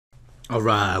All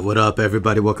right, what up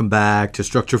everybody? Welcome back to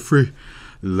Structure Free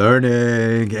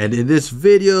Learning. And in this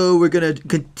video, we're going to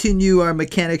continue our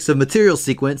mechanics of material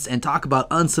sequence and talk about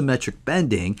unsymmetric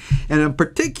bending. And in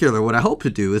particular, what I hope to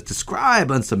do is describe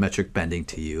unsymmetric bending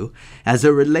to you as it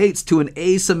relates to an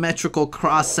asymmetrical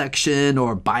cross-section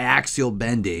or biaxial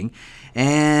bending.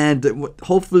 And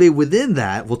hopefully within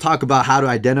that, we'll talk about how to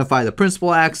identify the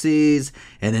principal axes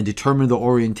and then determine the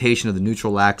orientation of the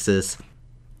neutral axis.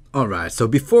 Alright, so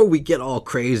before we get all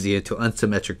crazy into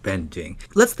unsymmetric bending,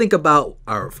 let's think about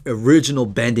our original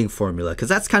bending formula, because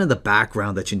that's kind of the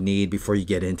background that you need before you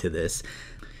get into this.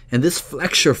 And this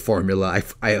flexure formula,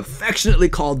 I affectionately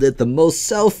called it the most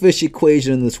selfish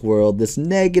equation in this world, this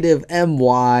negative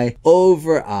my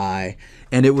over I,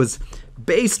 and it was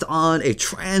based on a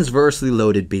transversely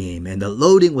loaded beam, and the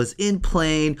loading was in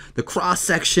plane. The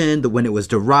cross-section, when it was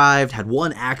derived, had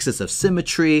one axis of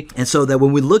symmetry, and so that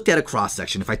when we looked at a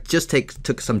cross-section, if I just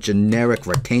took some generic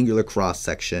rectangular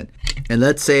cross-section, and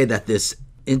let's say that this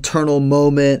internal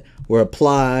moment were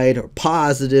applied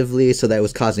positively, so that it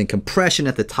was causing compression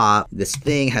at the top. This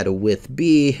thing had a width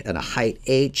b and a height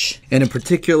h. And in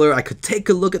particular, I could take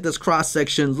a look at this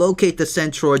cross-section, locate the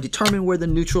centroid, determine where the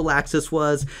neutral axis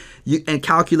was, and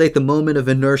calculate the moment of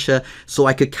inertia, so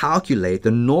I could calculate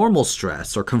the normal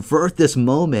stress or convert this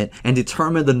moment and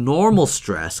determine the normal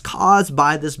stress caused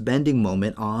by this bending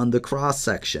moment on the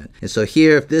cross-section. And so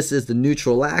here, if this is the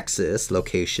neutral axis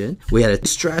location, we had a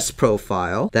stress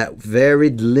profile that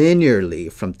varied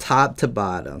linearly from top to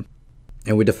bottom.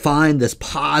 And we define this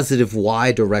positive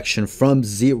y direction from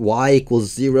y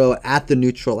equals 0 at the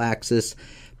neutral axis,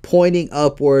 pointing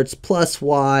upwards, plus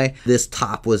y. This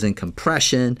top was in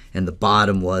compression and the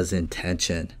bottom was in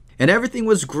tension. And everything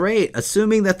was great,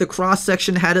 assuming that the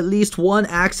cross-section had at least one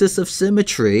axis of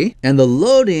symmetry and the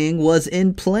loading was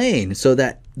in plane, so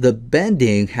that the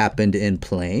bending happened in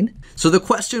plane. So the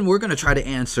question we're going to try to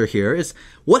answer here is,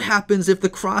 what happens if the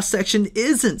cross-section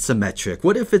isn't symmetric?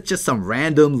 What if it's just some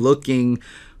random looking,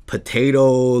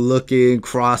 potato looking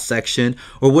cross-section?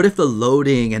 Or what if the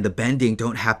loading and the bending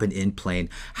don't happen in plane?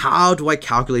 How do I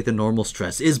calculate the normal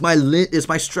stress? Is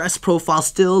my stress profile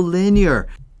still linear?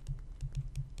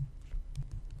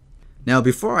 Now,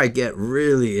 before I get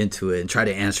really into it and try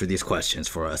to answer these questions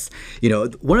for us,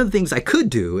 one of the things I could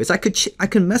do is I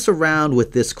could mess around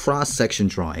with this cross-section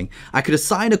drawing. I could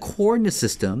assign a coordinate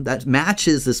system that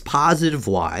matches this positive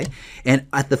y, and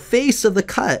at the face of the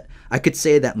cut, I could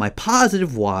say that my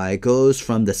positive y goes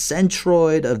from the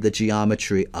centroid of the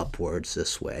geometry upwards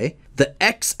this way. The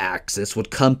x-axis would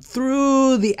come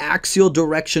through the axial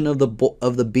direction of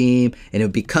the beam, and it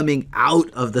would be coming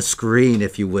out of the screen,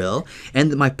 if you will.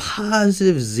 And my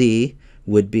positive z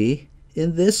would be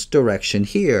in this direction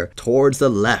here, towards the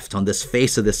left on this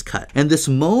face of this cut. And this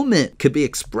moment could be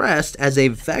expressed as a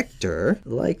vector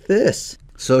like this.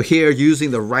 So here, using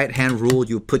the right-hand rule,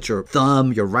 you put your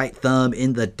right thumb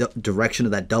in the direction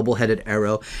of that double-headed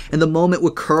arrow, and the moment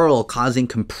would curl, causing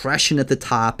compression at the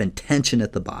top and tension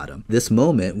at the bottom. This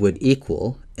moment would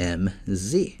equal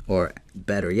mz, or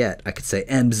better yet, I could say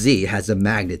mz has a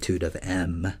magnitude of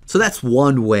m. So that's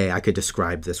one way I could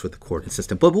describe this with the coordinate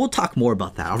system, but we'll talk more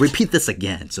about that. I'll repeat this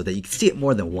again so that you can see it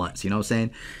more than once, you know what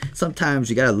I'm saying? Sometimes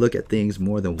you gotta look at things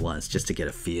more than once just to get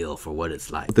a feel for what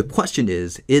it's like. The question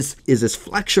is this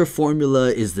flexure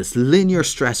formula, is this linear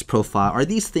stress profile, are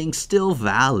these things still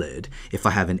valid if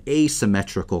I have an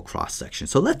asymmetrical cross-section?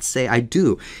 So let's say I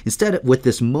do. Instead of with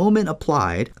this moment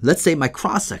applied, let's say my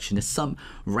cross-section is some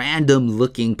random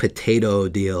looking potato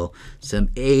deal, some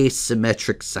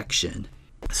asymmetric section.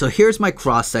 So here's my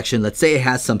cross section. Let's say it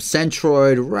has some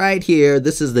centroid right here.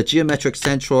 This is the geometric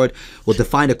centroid. We'll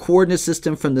define a coordinate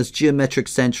system from this geometric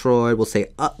centroid. We'll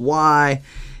say y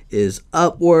is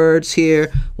upwards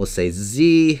here. We'll say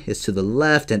z is to the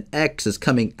left and x is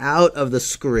coming out of the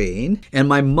screen. And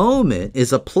my moment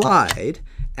is applied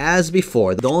as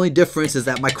before. The only difference is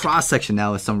that my cross section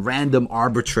now is some random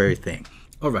arbitrary thing.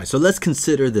 Alright, so let's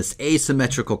consider this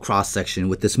asymmetrical cross-section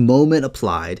with this moment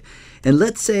applied. And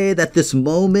let's say that this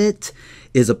moment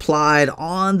is applied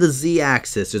on the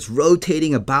z-axis. It's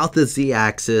rotating about the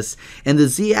z-axis. And the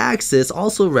z-axis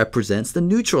also represents the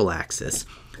neutral axis.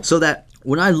 So that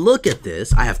when I look at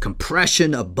this, I have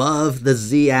compression above the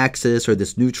z-axis or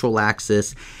this neutral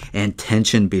axis and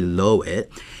tension below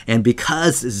it. And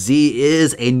because z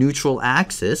is a neutral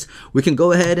axis, we can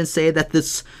go ahead and say that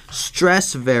this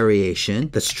stress variation,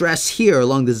 the stress here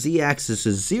along the z-axis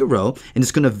is 0, and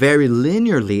it's going to vary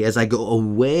linearly as I go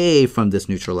away from this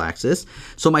neutral axis.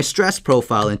 So my stress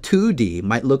profile in 2D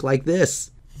might look like this.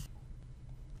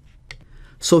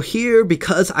 So here,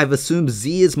 because I've assumed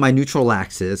z is my neutral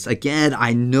axis, again,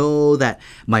 I know that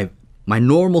my My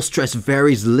normal stress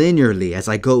varies linearly as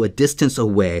I go a distance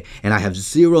away, and I have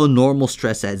zero normal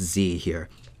stress at z here.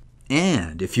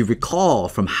 And if you recall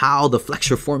from how the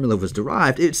flexure formula was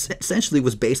derived, it essentially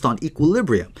was based on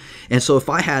equilibrium. And so if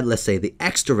I had, let's say, the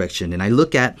x direction, and I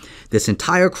look at this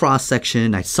entire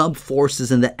cross-section, I sub forces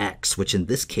in the x, which in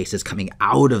this case is coming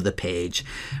out of the page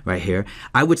right here,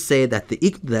 I would say that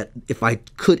that if I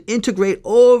could integrate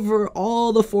over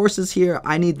all the forces here,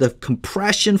 I need the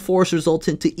compression force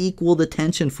resultant to equal the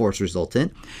tension force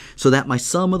resultant, so that my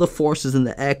sum of the forces in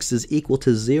the x is equal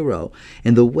to 0.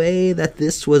 And the way that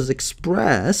this was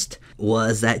expressed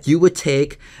was that you would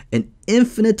take an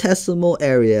infinitesimal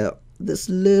area, this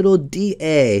little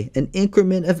dA, an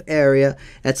increment of area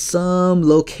at some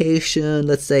location,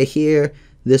 let's say here,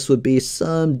 this would be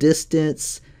some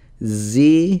distance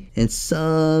z and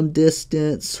some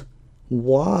distance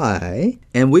y,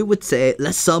 and we would say,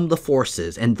 let's sum the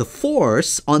forces. And the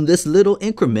force on this little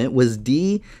increment was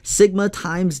d sigma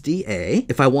times dA.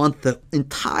 If I want the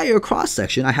entire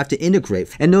cross-section, I have to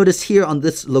integrate. And notice here on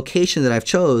this location that I've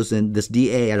chosen, this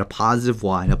dA at a positive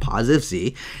y and a positive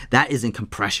z, that is in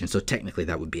compression. So technically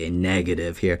that would be a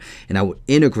negative here. And I would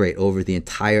integrate over the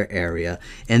entire area.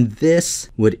 And this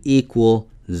would equal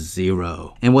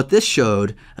 0. And what this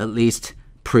showed, at least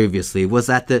previously, was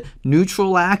that the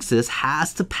neutral axis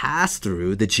has to pass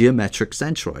through the geometric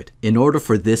centroid in order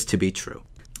for this to be true.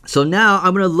 So now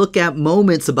I'm going to look at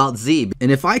moments about z.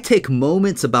 And if I take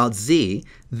moments about z,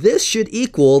 this should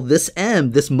equal this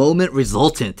m, this moment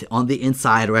resultant on the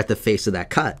inside or at the face of that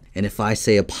cut. And if I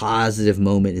say a positive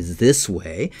moment is this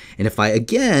way, and if I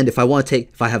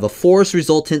have a force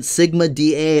resultant sigma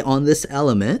dA on this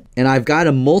element, and I've got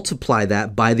to multiply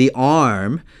that by the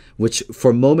arm, which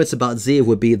for moments about z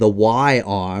would be the y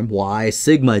arm, y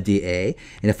sigma dA.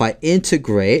 And if I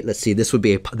integrate, let's see, this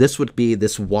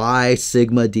y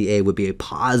sigma dA would be a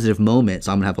positive moment.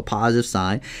 So I'm gonna have a positive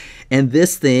sign. And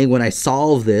this thing, when I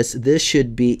solve this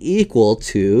should be equal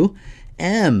to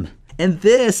m. And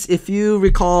this, if you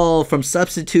recall from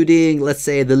substituting, let's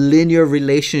say, the linear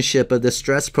relationship of the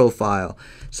stress profile.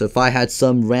 So if I had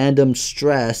some random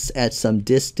stress at some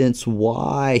distance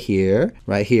y here,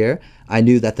 right here, I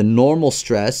knew that the normal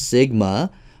stress,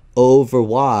 sigma over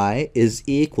y, is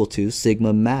equal to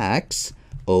sigma max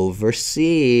over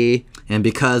c. And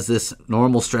because this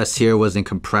normal stress here was in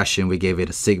compression, we gave it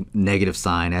a negative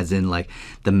sign, as in like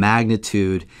the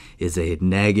magnitude is a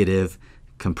negative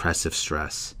compressive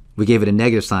stress. We gave it a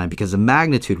negative sign because the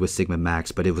magnitude was sigma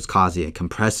max, but it was causing a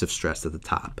compressive stress at the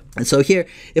top. And so here,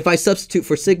 if I substitute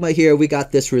for sigma here, we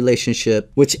got this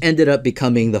relationship, which ended up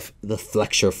becoming the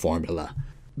flexure formula.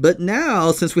 But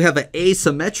now, since we have an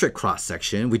asymmetric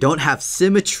cross-section, we don't have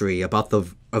symmetry about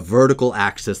a vertical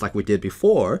axis like we did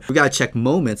before. We got to check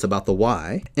moments about the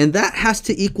y. And that has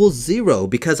to equal 0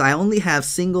 because I only have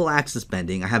single axis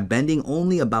bending. I have bending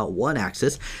only about one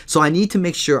axis. So I need to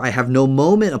make sure I have no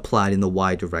moment applied in the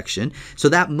y direction. So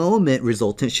that moment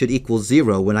resultant should equal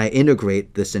 0 when I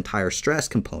integrate this entire stress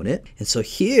component. And so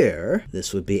here,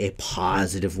 this would be a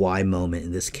positive y moment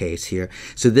in this case here.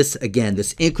 So this, again,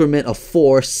 this increment of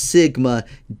force sigma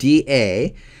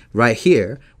dA right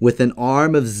here with an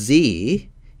arm of z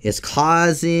is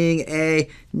causing a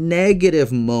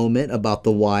negative moment about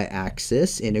the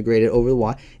y-axis, integrated over the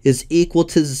y, is equal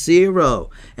to 0.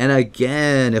 And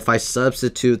again, if I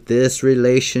substitute this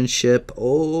relationship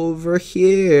over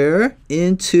here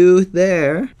into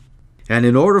there, and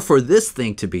in order for this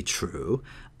thing to be true,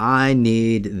 I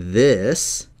need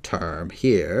this term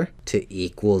here to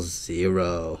equal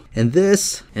 0. And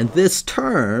this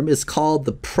term is called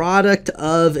the product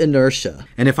of inertia.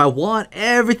 And if I want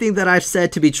everything that I've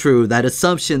said to be true, that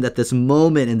assumption that this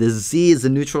moment and this z is the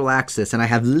neutral axis and I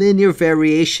have linear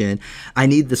variation, I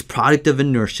need this product of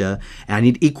inertia, and I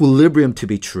need equilibrium to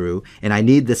be true, and I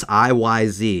need this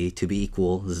IYZ to be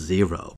equal 0.